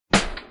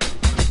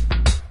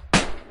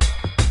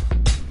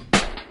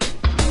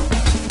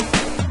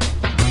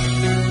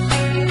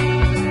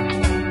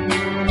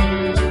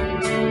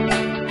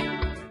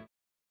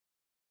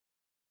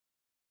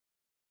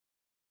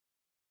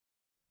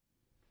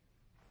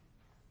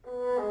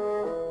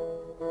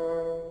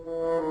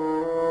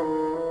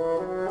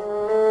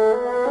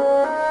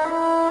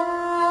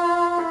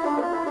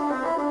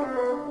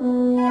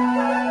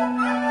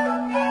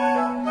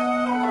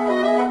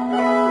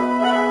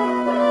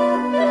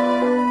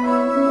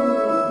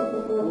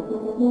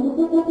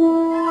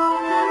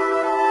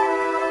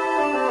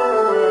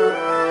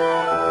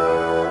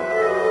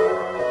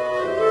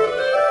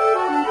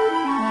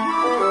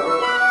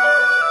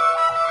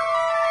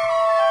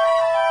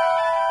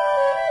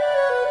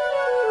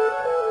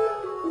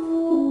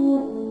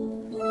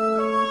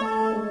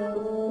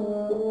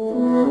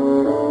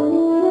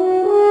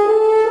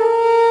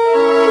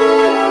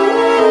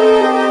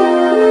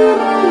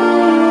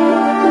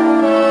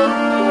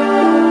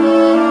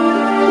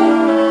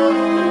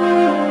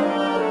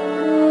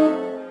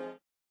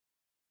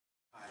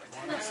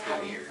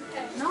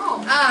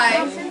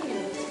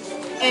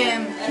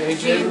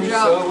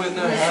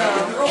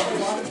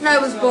And I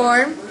was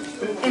born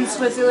in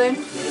Switzerland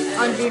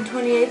on June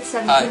 28th,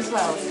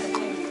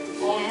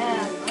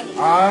 1712.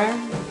 I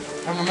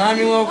am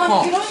Emmanuel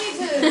Kant.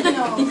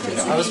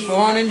 I was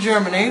born in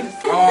Germany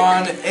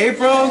on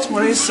April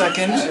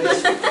 22nd,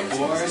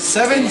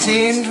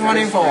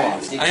 1724.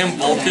 I am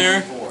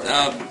Voltaire,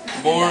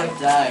 born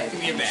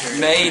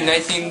May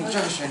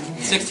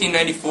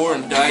 1694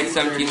 and died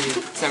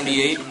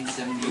 1778.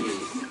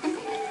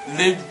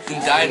 Lived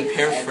and died in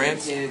Paris,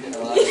 France.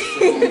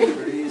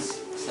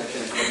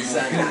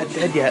 Not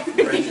dead yet.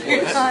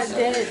 You're not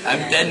dead.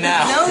 I'm dead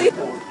now.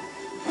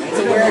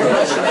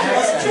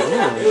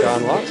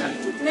 John Locke.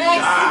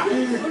 Next.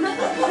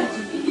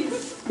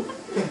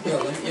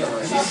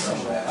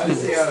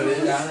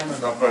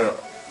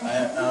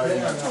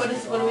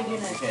 What do we do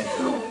next?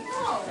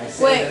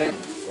 Wait.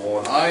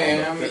 I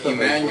am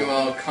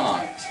Emmanuel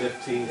Kant,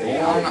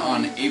 born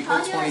on April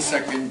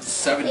 22nd,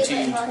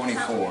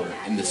 1724,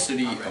 in the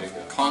city of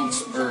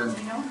Königsberg,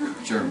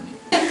 Germany.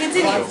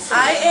 Continue.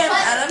 I am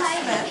Adam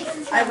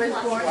Smith. I was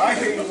born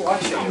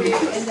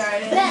and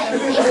died in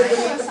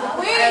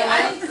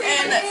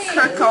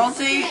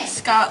Kirkcaldy,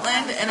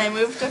 Scotland, and I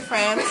moved to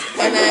France,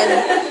 and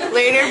then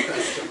later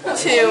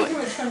to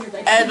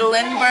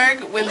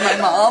Edinburgh with my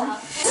mom.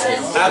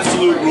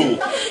 Absolute rule.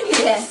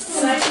 Yes.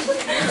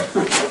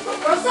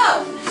 What's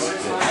up?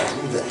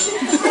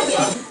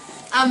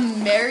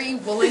 I'm Mary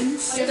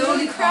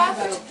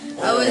Wollstonecraft.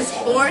 I was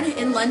born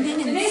in London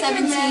in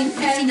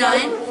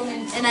 1759,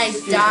 and I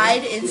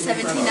died in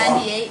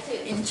 1798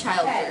 in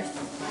childbirth.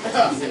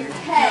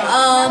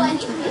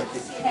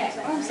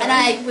 And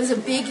I was a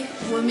big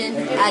woman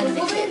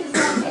advocate.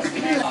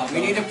 We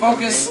need to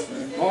focus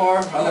more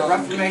on the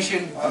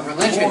reformation of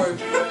religion.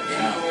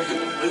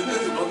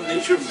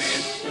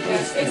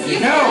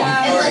 No!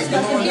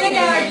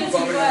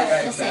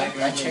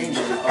 I changed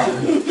it.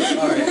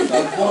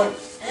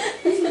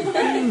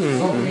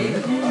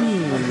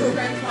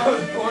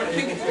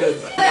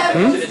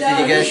 Did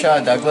you get a shot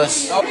at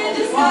Douglas?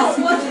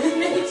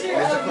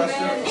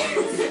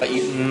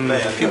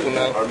 People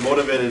now are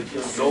motivated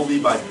solely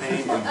by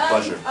pain and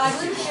pleasure.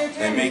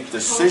 They make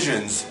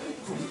decisions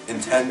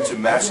intend to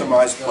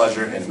maximize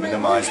pleasure and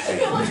minimize pain.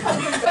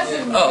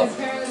 Oh,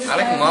 I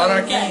like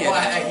monarchy,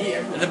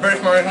 and the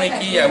British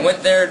monarchy. I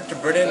went there to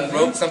Britain and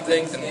wrote some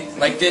things and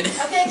liked it.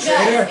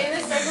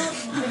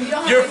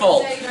 Your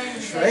fault.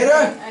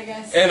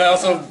 And I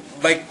also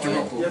like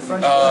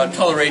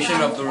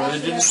toleration of the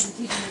religions.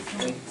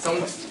 And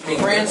some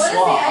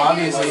Francois,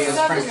 obviously, is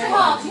French.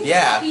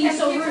 yeah,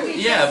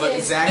 but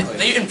exactly.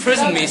 They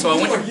imprisoned me, so I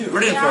went to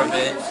Britain for a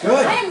bit.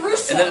 Good. And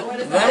then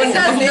I went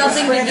Has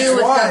nothing to do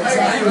with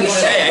government.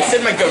 Hey, I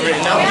said my government,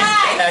 and now he's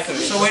attacking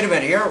me. So wait a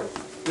minute, you're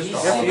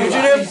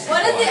fugitive?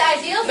 What is the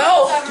ideal?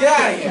 No! Get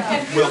out of here.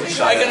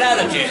 I got out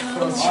of jail.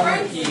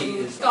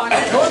 I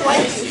would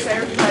like to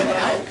clarify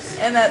that,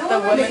 and that the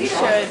women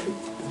should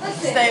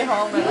stay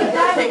home and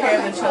take care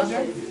of the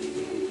children.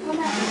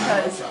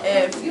 Because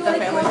if the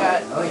family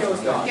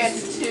gets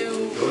too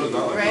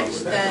rich,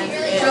 then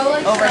it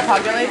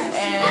overpopulates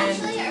and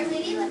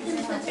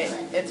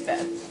it's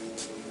bad.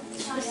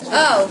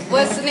 Oh,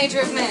 what's the nature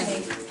of man?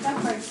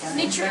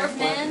 Nature of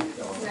man?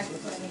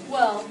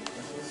 Well,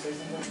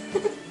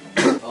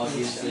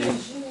 Obviously.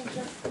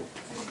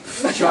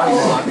 John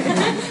Locke.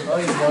 All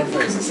he's known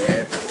for is his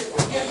hair.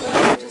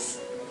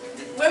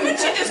 Women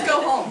should just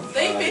go home.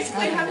 They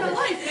basically have no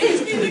life. They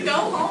just need to go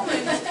home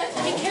and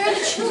Take care of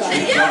the children.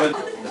 yeah.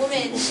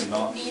 Women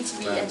need to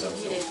be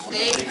educated.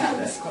 They come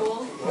to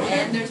school,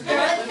 and there's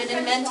both women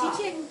and men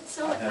teaching.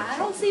 So I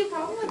don't see a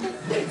problem with it.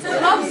 it's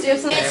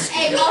a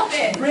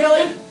muffin.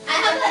 Really? I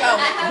have a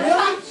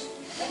punch.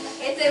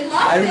 It's a muffin.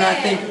 I do not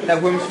think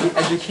that women should be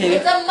educated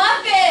It's a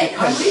muffin.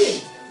 because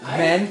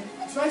men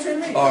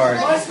are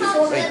like the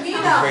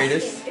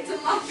greatest It's a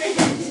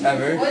muffin.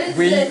 ever.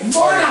 We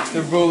are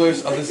the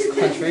rulers of this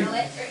country,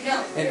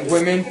 and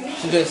women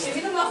should just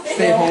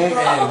stay home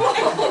and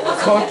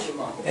cook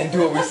and do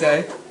what we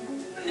say.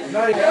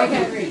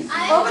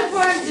 Open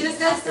forum to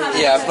discuss topics.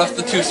 Yeah, I've left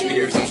the 2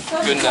 spears. I'm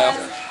good now.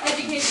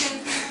 Education.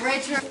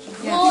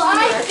 Well,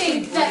 I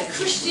think that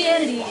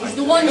Christianity is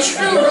the one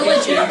true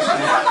religion.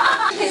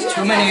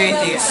 Too many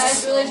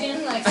atheists.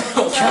 Religion, like.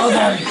 Kill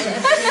them.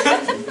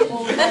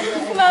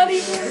 Not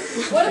even.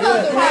 What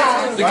about the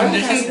rest?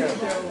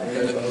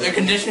 The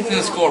conditions in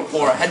the school are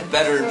poor. I had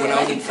better when I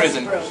was in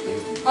prison.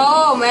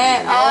 Oh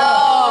man.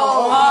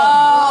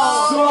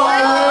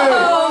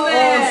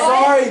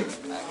 Sorry.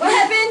 What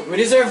happened? We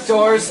deserve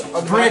doors.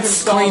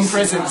 Brits clean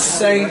prisons.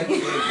 Say.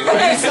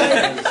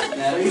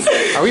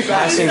 Are we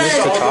passing this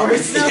to talk?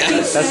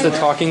 Yes. That's the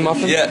talking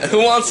muffin? Yeah, who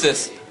wants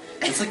this?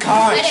 It's a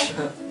conch.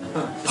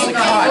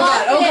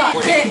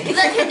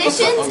 The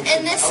conditions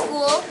in this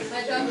school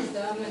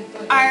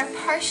are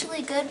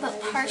partially good but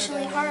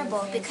partially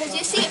horrible because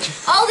you see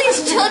all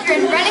these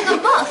children running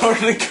amok.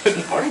 Totally good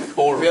and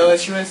hardcore. Real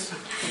issue is?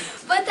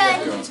 But then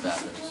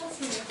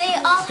they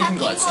all have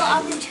equal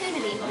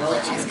opportunity,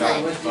 which is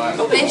good.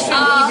 They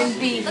shouldn't even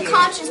be The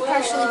conch is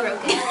partially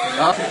broken.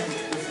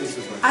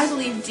 I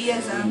believe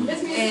deism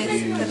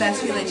is the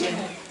best religion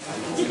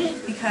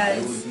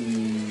because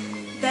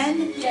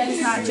then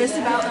it's not just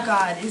about a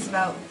God, it's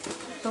about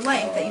the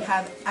life that you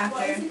have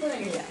after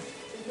your death.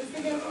 This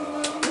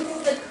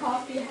is the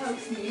coffee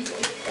house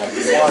music.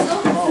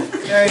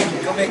 Hey,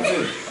 go make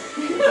food.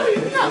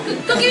 No,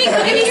 go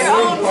give me your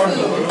own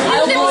food.